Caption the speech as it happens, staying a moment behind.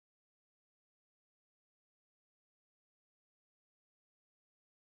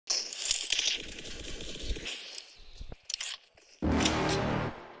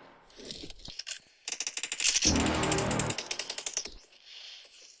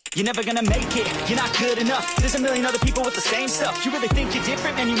You're never gonna make it, you're not good enough. There's a million other people with the same stuff. You really think you're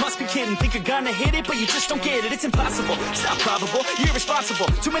different? Man, you must be kidding. Think you're gonna hit it, but you just don't get it. It's impossible, it's not probable, you're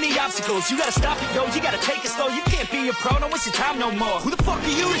irresponsible. Too many obstacles, you gotta stop it, yo. You gotta take it slow, you can't be a pro. Don't waste your time no more. Who the fuck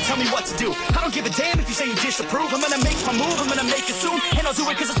are you to tell me what to do? I don't give a damn if you say you disapprove. I'm gonna make my move, I'm gonna make it soon. And I'll do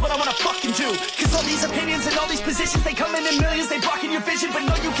it cause it's what I wanna fucking do. Cause all these opinions and all these positions, they come in millions, they blocking your vision. But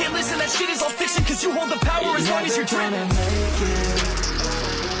no, you can't listen, that shit is all fiction. Cause you hold the power as long as you're dreaming.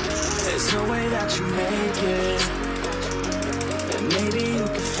 There's no way that you make it, and maybe you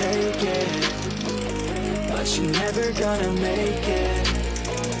can fake it, but you're never gonna make it.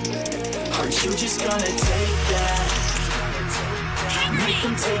 Aren't you just gonna take that? Make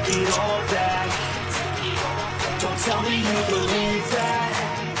them take it all back. Don't tell me you believe that.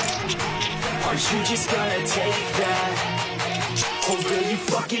 Aren't you just gonna take that? Or will you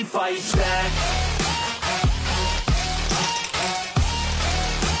fucking fight back?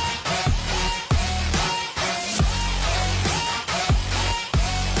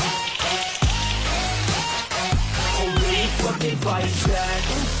 Fight back.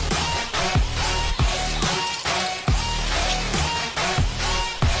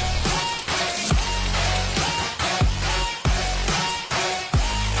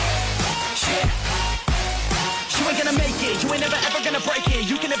 You ain't gonna make it, you ain't never ever gonna break it.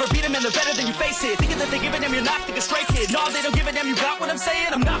 You can never beat them and they're better than you face it. Thinking that they give a damn, you're not, think a straight kid. No, they don't give a damn, you got what I'm saying?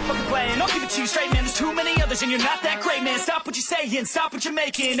 I'm not fucking playing, I'll keep it to you straight, man. There's too many others and you're not that great, man. Stop what you're saying, stop what you're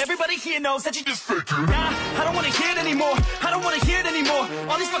making. Everybody here knows that you just faking. Nah, I don't wanna hear it anymore, I don't wanna hear it anymore.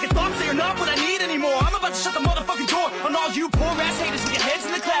 All these fucking thoughts, they are not what I need anymore. I'm about to shut the motherfucking door on all you poor ass haters with your heads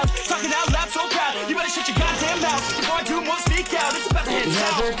in the clouds, talking out loud so proud. You better shut your goddamn mouth before I do more speak out. It's about to head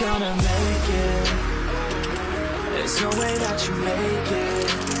south. Never gonna make it. There's no way that you make it,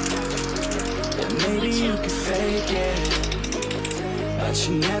 and maybe you can fake it, but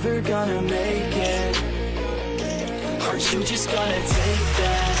you're never gonna make it. Aren't you just gonna take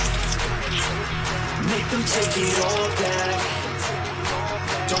that? Make them take it all back.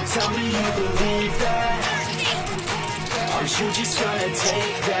 Don't tell me you believe that. Aren't you just gonna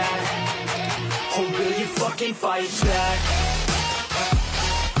take that? Or will you fucking fight back?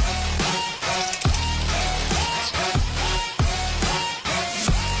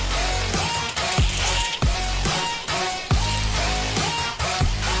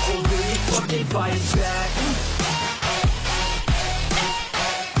 Fight back.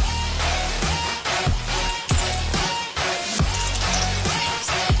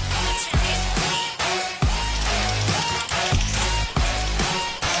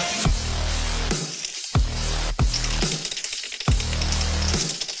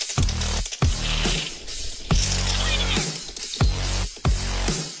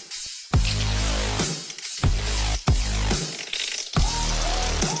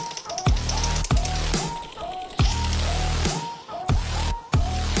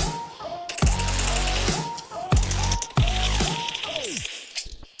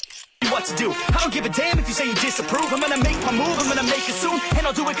 What to do? I don't give a damn if you say you disapprove. I'm gonna make my move, I'm gonna make it soon. And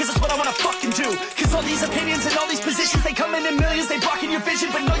I'll do it cause it's what I wanna fucking do. Cause all these opinions and all these positions, they come in millions, they blocking your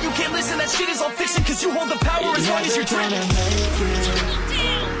vision. But no, you can't listen, that shit is all fiction. Cause you hold the power as long as you're dreaming.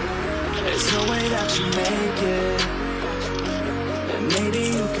 There's no way that you make it, and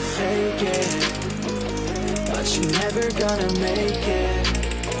maybe you can fake it, but you're never gonna make it.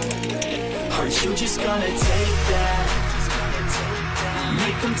 Aren't you just gonna take that?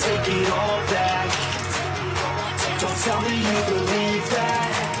 Make them take it all back. Don't tell me you believe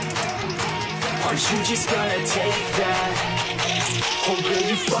that. Aren't you just gonna take that? Or will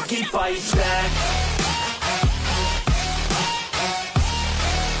you fucking fight back?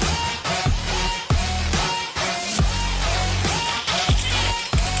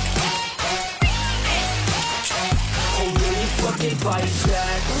 Or will you fucking fight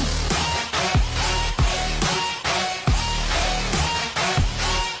back?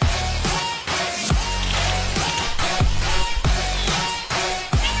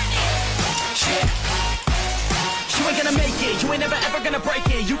 You ain't never ever gonna break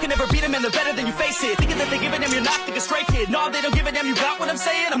it. You can never beat them and they're better than you face it. Thinking that they give a damn, you're not, think a straight kid. No, they don't give a damn, you got what I'm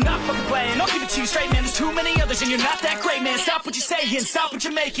saying? I'm not fucking playing, I'll keep it to you straight, man. There's too many others and you're not that great, man. Stop what you're saying, stop what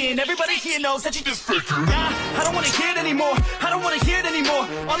you're making. Everybody here knows that you just faking. Nah, I don't wanna hear it anymore, I don't wanna hear it anymore.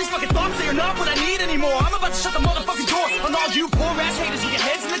 All these fucking thoughts, they are not what I need anymore. I'm about to shut the motherfucking door on all you poor ass haters with your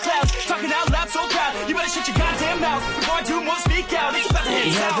heads in the clouds, talking out loud so proud. You better shut your goddamn mouth before I do more speak out. It's about to head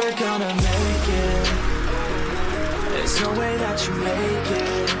south. Never gonna make it. There's no way that you make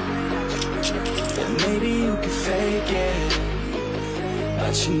it, and maybe you can fake it,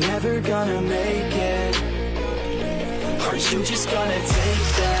 but you're never gonna make it. Aren't you just gonna take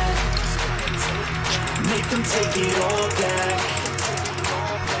that? make them take it all back.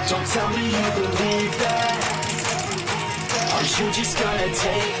 Don't tell me you believe that. Are you just gonna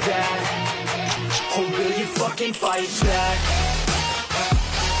take that? Or will you fucking fight back?